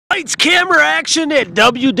Lights, camera, action at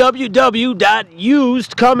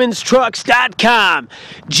www.usedcumminstrucks.com.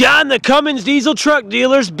 John the Cummins diesel truck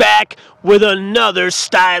dealer's back with another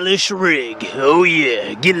stylish rig. Oh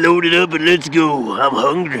yeah, get loaded up and let's go. I'm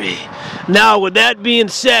hungry. Now, with that being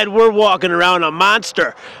said, we're walking around a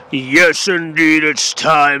monster. Yes, indeed, it's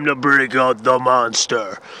time to break out the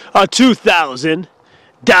monster. A 2000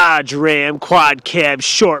 Dodge Ram quad cab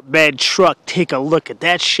short bed truck. Take a look at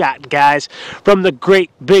that shot, guys, from the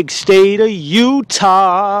great big state of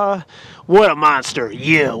Utah. What a monster.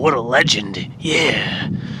 Yeah, what a legend. Yeah.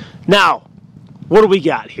 Now, what do we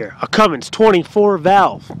got here? A Cummins 24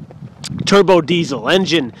 valve turbo diesel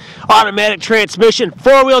engine, automatic transmission,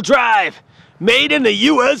 four-wheel drive. Made in the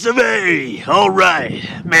US of A. All right.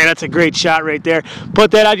 Man, that's a great shot right there.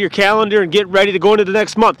 Put that on your calendar and get ready to go into the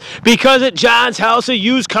next month. Because at John's House of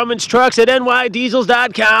Used Cummins Trucks at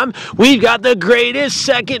nydiesels.com, we've got the greatest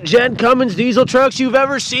second-gen Cummins diesel trucks you've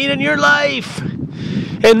ever seen in your life.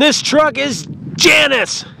 And this truck is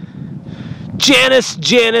Janice. Janice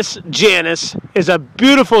is a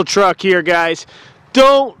beautiful truck here, guys.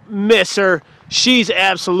 Don't miss her. She's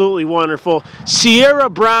absolutely wonderful. Sierra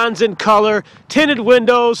bronze in color, tinted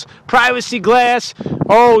windows, privacy glass.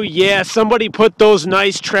 Oh yeah, somebody put those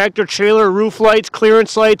nice tractor trailer roof lights,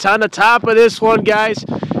 clearance lights on the top of this one, guys.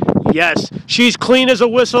 Yes, she's clean as a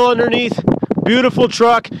whistle underneath. Beautiful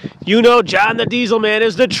truck. You know John the Diesel Man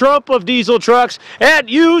is the Trump of diesel trucks at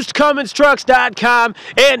usedcumminstrucks.com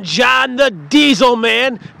and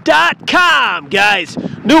johnthedieselman.com, guys.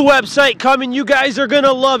 New website coming. You guys are going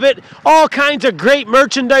to love it. All kinds of great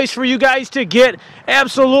merchandise for you guys to get.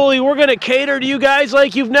 Absolutely. We're going to cater to you guys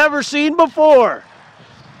like you've never seen before.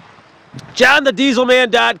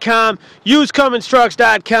 johnthedieselman.com,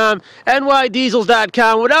 usedcumminstrucks.com,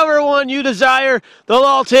 nydiesels.com. Whatever one you desire, they'll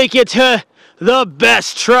all take you to the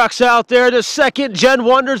best trucks out there, the second-gen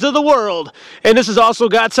wonders of the world. And this has also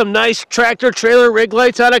got some nice tractor-trailer rig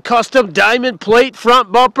lights on a custom diamond plate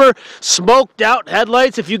front bumper, smoked-out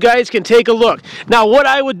headlights, if you guys can take a look. Now, what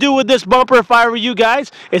I would do with this bumper if I were you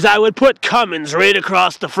guys is I would put Cummins right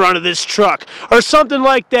across the front of this truck or something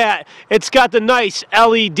like that. It's got the nice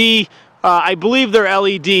LED, I believe they're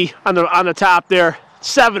LED on the top there,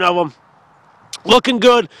 7 of them. Looking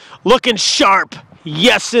good, looking sharp.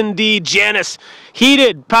 Yes, indeed, Janice.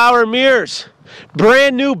 Heated power mirrors.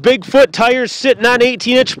 Brand new Bigfoot tires sitting on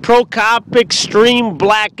 18-inch Pro Cop Extreme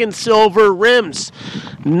black and silver rims.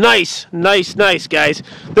 Nice, guys.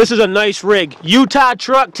 This is a nice rig. Utah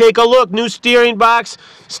truck, take a look. New steering box,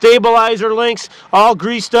 stabilizer links, all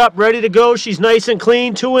greased up, ready to go. She's nice and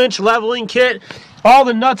clean. 2-inch leveling kit. All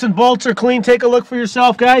the nuts and bolts are clean. Take a look for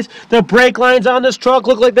yourself, guys. The brake lines on this truck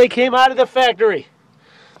look like they came out of the factory.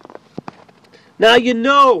 Now you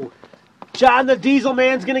know, John the Diesel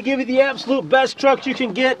Man's going to give you the absolute best truck you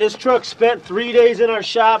can get. This truck spent 3 days in our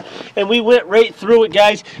shop, and we went right through it,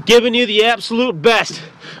 guys, giving you the absolute best.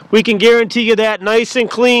 We can guarantee you that. Nice and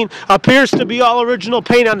clean. Appears to be all original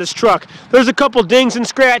paint on this truck. There's a couple dings and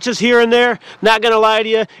scratches here and there. Not going to lie to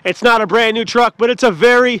you, it's not a brand new truck, but it's a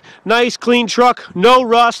very nice, clean truck. No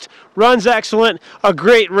rust. Runs excellent. A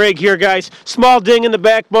great rig here, guys. Small ding in the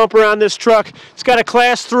back bumper on this truck. It's got a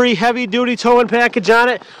Class 3 heavy-duty towing package on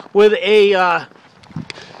it with a,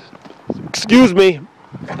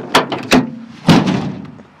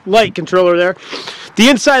 light controller there. The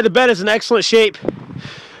inside of the bed is in excellent shape.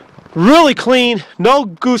 Really clean. No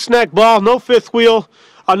gooseneck ball, no fifth wheel.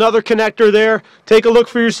 Another connector there. Take a look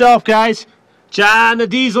for yourself, guys. John the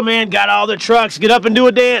Diesel Man got all the trucks. Get up and do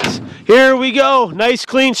a dance. Here we go. Nice,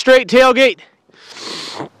 clean, straight tailgate.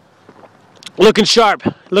 Looking sharp.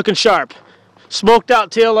 Looking sharp. Smoked out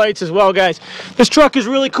taillights as well, guys. This truck is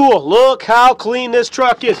really cool. Look how clean this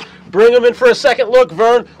truck is. Bring them in for a second look,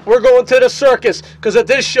 Vern. We're going to the circus because at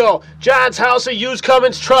this show, John's House of Used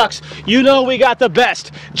Cummins Trucks, you know we got the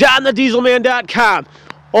best. JohnTheDieselMan.com.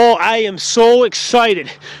 Oh, I am so excited.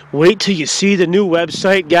 Wait till you see the new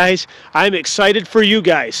website, guys. I'm excited for you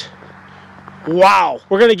guys. Wow.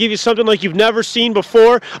 We're going to give you something like you've never seen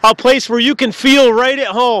before. A place where you can feel right at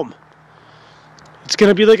home. It's going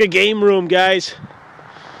to be like a game room, guys.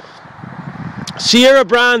 Sierra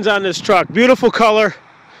bronze on this truck. Beautiful color.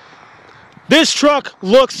 This truck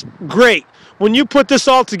looks great. When you put this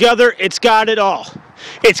all together, it's got it all.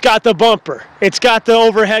 It's got the bumper. It's got the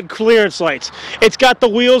overhead clearance lights. It's got the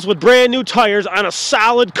wheels with brand new tires on a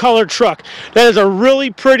solid color truck. That is a really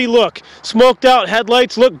pretty look. Smoked out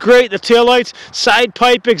headlights look great. The taillights, side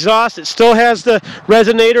pipe exhaust. It still has the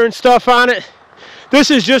resonator and stuff on it. this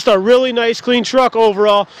is just a really nice, clean truck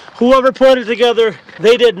overall. Whoever put it together,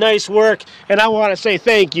 they did nice work, and I want to say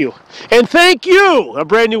thank you. And thank you, a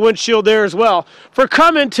brand new windshield there as well, for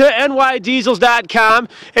coming to nydiesels.com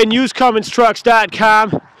and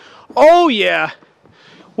usecumminstrucks.com. Oh yeah,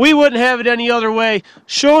 we wouldn't have it any other way.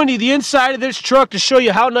 Showing you the inside of this truck to show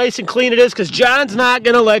you how nice and clean it is, because John's not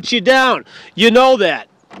going to let you down. You know that.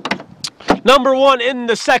 Number one in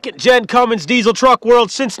the second-gen Cummins diesel truck world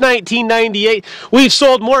since 1998. We've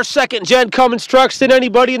sold more second-gen Cummins trucks than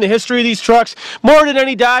anybody in the history of these trucks. More than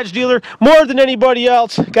any Dodge dealer. More than anybody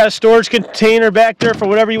else. Got a storage container back there for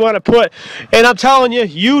whatever you want to put. And I'm telling you,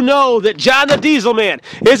 you know that John the Diesel Man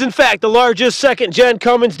is in fact the largest second-gen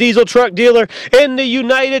Cummins diesel truck dealer in the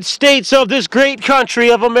United States of this great country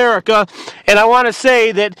of America. And I want to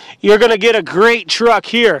say that you're going to get a great truck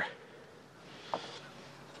here.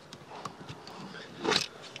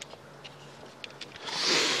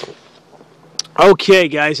 Okay,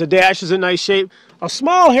 guys, the dash is in nice shape. A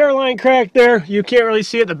small hairline crack there. You can't really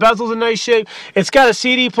see it. The bezel's in nice shape. It's got a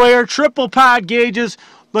CD player, triple pod gauges.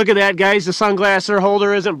 Look at that, guys. The sunglasser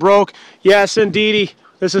holder isn't broke. Yes, indeedy.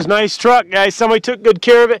 This is a nice truck, guys. Somebody took good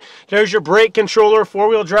care of it. There's your brake controller,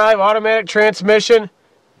 four-wheel drive, automatic transmission.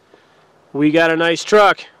 We got a nice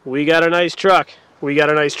truck. We got a nice truck. We got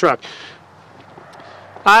a nice truck.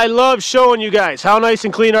 I love showing you guys how nice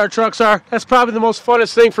and clean our trucks are. That's probably the most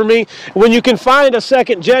funnest thing for me, when you can find a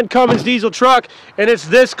second-gen Cummins diesel truck and it's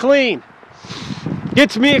this clean.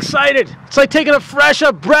 Gets me excited. It's like taking a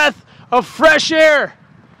breath of fresh air.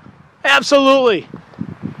 Absolutely.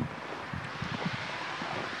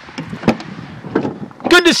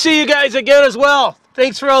 Good to see you guys again as well.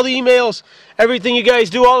 Thanks for all the emails, everything you guys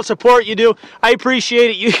do, all the support you do. I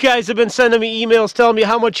appreciate it. You guys have been sending me emails telling me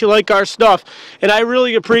how much you like our stuff, and I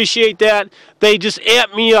really appreciate that. They just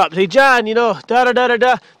amp me up. Say, John, you know,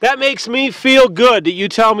 da-da-da-da-da. That makes me feel good that you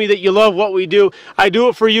tell me that you love what we do. I do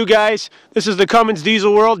it for you guys. This is the Cummins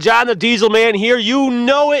Diesel World. John the Diesel Man here. You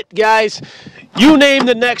know it, guys. You name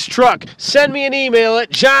the next truck. Send me an email at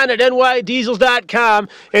john@nydiesels.com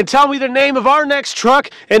and tell me the name of our next truck,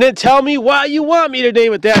 and then tell me why you want me to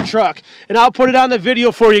name it that truck. And I'll put it on the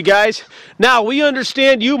video for you guys. Now, we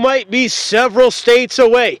understand you might be several states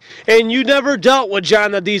away, and you never dealt with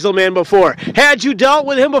John the Diesel Man before. Had you dealt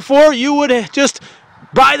with him before, you would just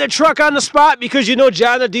buy the truck on the spot, because you know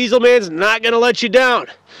John the Diesel Man's not going to let you down.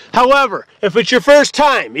 However, if it's your first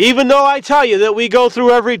time, even though I tell you that we go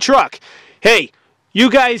through every truck, hey, you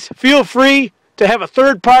guys feel free to have a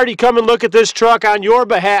third party come and look at this truck on your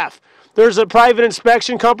behalf. There's a private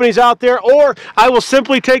inspection companies out there, or I will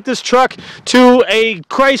simply take this truck to a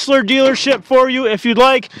Chrysler dealership for you if you'd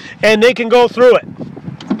like, and they can go through it.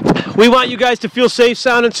 We want you guys to feel safe,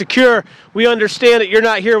 sound, and secure. We understand that you're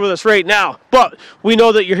not here with us right now, but we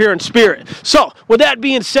know that you're here in spirit. So, with that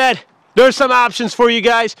being said, there's some options for you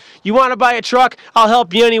guys. You want to buy a truck? I'll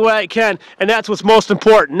help you any way I can, and that's what's most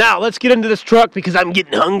important. Now, let's get into this truck because I'm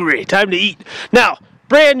getting hungry. Time to eat. Now,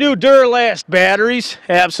 brand new Duralast batteries,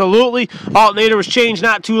 absolutely. Alternator was changed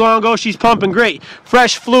not too long ago. She's pumping great.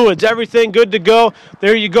 Fresh fluids, everything good to go.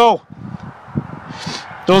 There you go.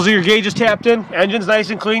 Those are your gauges tapped in. Engine's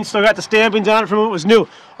nice and clean. Still got the stampings on it from when it was new.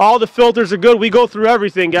 All the filters are good. We go through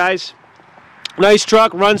everything, guys. Nice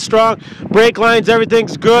truck, runs strong. Brake lines,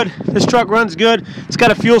 everything's good. This truck runs good. It's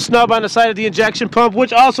got a fuel snub on the side of the injection pump,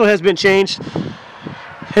 which also has been changed.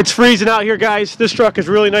 It's freezing out here, guys. This truck is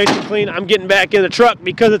really nice and clean. I'm getting back in the truck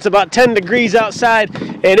because it's about 10 degrees outside,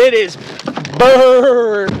 and it is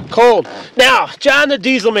burn cold. Now, John the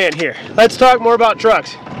Diesel Man here. Let's talk more about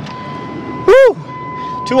trucks. Woo!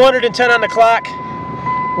 210 on the clock.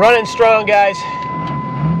 Running strong, guys.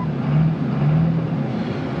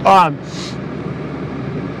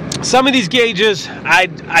 Some of these gauges, I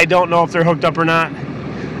don't know if they're hooked up or not.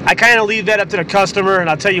 I kind of leave that up to the customer, and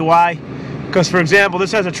I'll tell you why. Because, for example,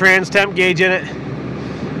 this has a trans temp gauge in it.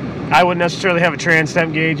 I wouldn't necessarily have a trans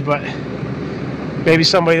temp gauge, but maybe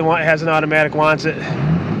somebody that has an automatic wants it.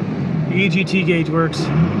 The EGT gauge works.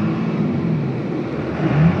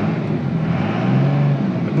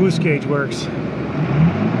 The boost gauge works.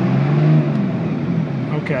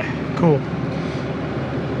 Okay, cool.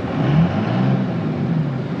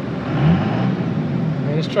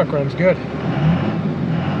 Man, this truck runs good.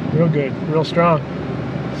 Real good, real strong.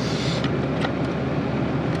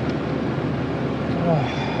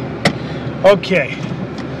 Okay,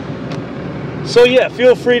 so yeah,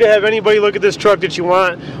 feel free to have anybody look at this truck that you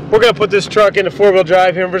want. We're going to put this truck into four-wheel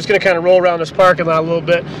drive here, and we're just going to kind of roll around this parking lot a little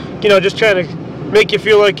bit, you know, just trying to make you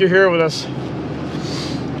feel like you're here with us.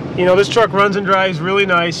 You know, this truck runs and drives really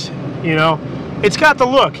nice, you know. It's got the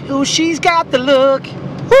look. Oh, she's got the look.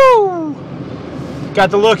 Woo! Got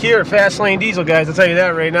the look here at Fast Lane Diesel, guys. I'll tell you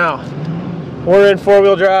that right now. We're in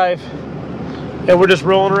 4-wheel drive, and we're just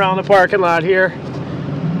rolling around the parking lot here.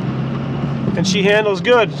 And she handles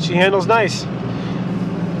good. She handles nice.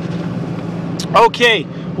 Okay,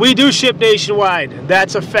 we do ship nationwide.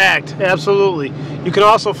 That's a fact, absolutely. You can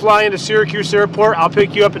also fly into Syracuse Airport. I'll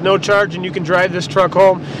pick you up at no charge, and you can drive this truck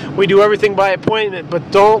home. We do everything by appointment, but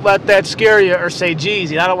don't let that scare you or say,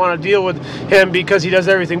 geez, I don't want to deal with him because he does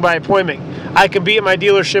everything by appointment. I can be at my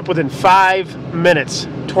dealership within 5 minutes,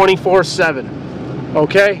 24/7.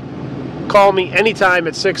 Okay? Call me anytime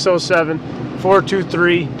at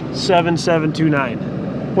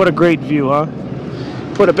 607-423-7729. What a great view, huh?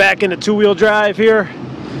 Put it back into 2-wheel drive here.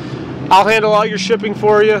 I'll handle all your shipping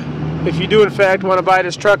for you. If you do in fact want to buy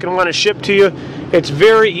this truck and want to ship to you, it's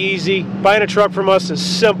very easy. Buying a truck from us is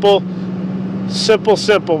simple, simple,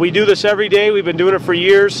 simple. We do this every day. We've been doing it for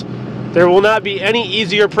years. There will not be any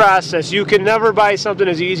easier process. You can never buy something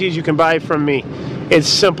as easy as you can buy from me. It's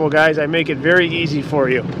simple, guys. I make it very easy for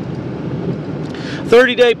you.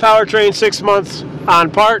 30-day powertrain, 6 months on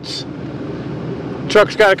parts.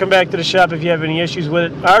 Truck's got to come back to the shop if you have any issues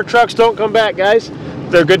with it. Our trucks don't come back, guys.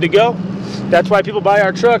 They're good to go. That's why people buy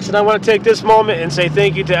our trucks, and I want to take this moment and say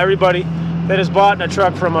thank you to everybody that has bought a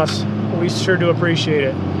truck from us. We sure do appreciate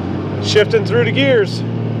it. Shifting through the gears.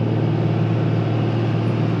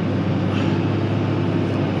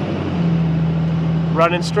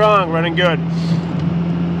 Running strong, running good.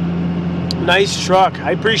 Nice truck.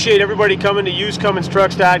 I appreciate everybody coming to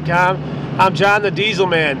useCumminsTrucks.com. I'm John the Diesel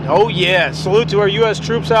Man. Oh yeah, salute to our U.S.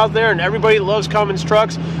 troops out there and everybody that loves Cummins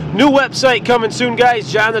trucks. New website coming soon,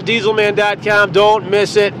 guys, JohnTheDieselMan.com. Don't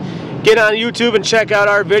miss it. Get on YouTube and check out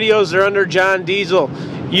our videos. They're under John Diesel.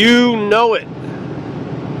 You know it.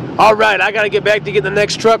 All right, I got to get back to getting the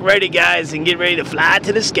next truck ready, guys, and get ready to fly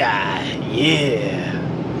to the sky. Yeah.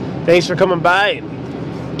 Thanks for coming by.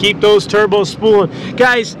 Keep those turbos spooling.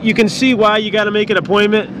 Guys, you can see why you got to make an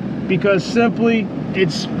appointment, because simply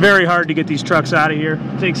it's very hard to get these trucks out of here.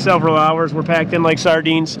 It takes several hours. We're packed in like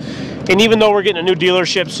sardines. And even though we're getting a new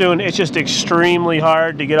dealership soon, it's just extremely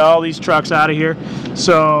hard to get all these trucks out of here.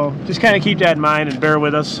 So just kind of keep that in mind and bear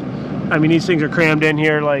with us. I mean, these things are crammed in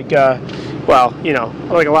here like, well, you know,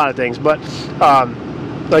 like a lot of things, but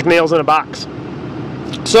like nails in a box.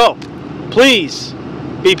 So please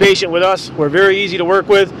be patient with us. We're very easy to work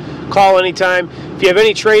with. Call anytime. If you have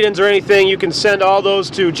any trade-ins or anything, you can send all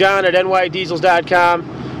those to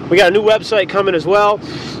john@nydiesels.com. We got a new website coming as well.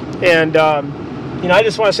 And, you know, I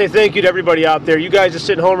just want to say thank you to everybody out there. You guys are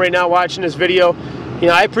sitting home right now watching this video. You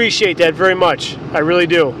know, I appreciate that very much. I really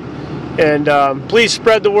do. And please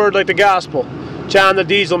spread the word like the gospel. John the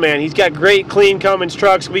Diesel Man. He's got great, clean Cummins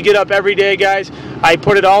trucks. We get up every day, guys. I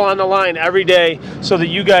put it all on the line every day so that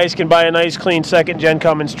you guys can buy a nice, clean, second-gen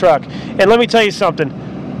Cummins truck. And let me tell you something.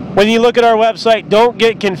 When you look at our website, don't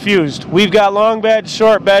get confused. We've got long beds,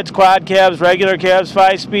 short beds, quad cabs, regular cabs,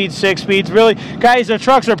 5-speeds, 6-speeds. Really, guys, the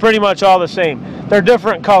trucks are pretty much all the same. They're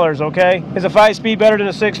different colors, okay? Is a 5-speed better than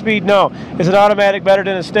a 6-speed? No. Is an automatic better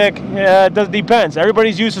than a stick? It depends.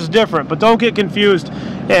 Everybody's use is different, but don't get confused.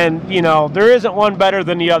 And, you know, there isn't one better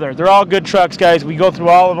than the other. They're all good trucks, guys. We go through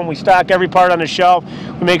all of them. We stock every part on the shelf.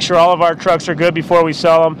 We make sure all of our trucks are good before we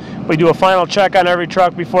sell them. We do a final check on every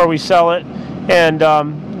truck before we sell it. And,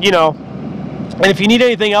 you know, and if you need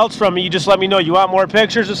anything else from me, you just let me know. You want more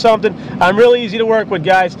pictures or something? I'm really easy to work with,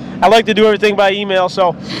 guys. I like to do everything by email,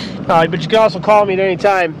 so, but you can also call me at any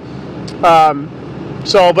time.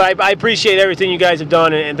 But I appreciate everything you guys have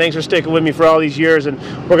done, and thanks for sticking with me for all these years. And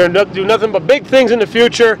we're going to do nothing but big things in the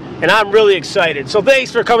future, and I'm really excited. So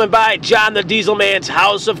thanks for coming by John the Diesel Man's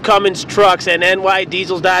House of Cummins Trucks and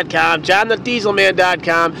nydiesels.com,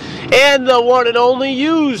 JohnTheDieselMan.com, and the one and only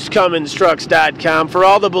useCumminsTrucks.com for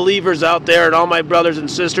all the believers out there and all my brothers and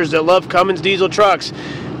sisters that love Cummins diesel trucks.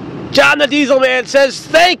 John the Diesel Man says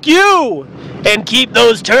thank you, and keep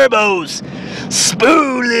those turbos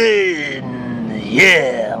spooling.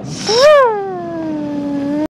 Yeah.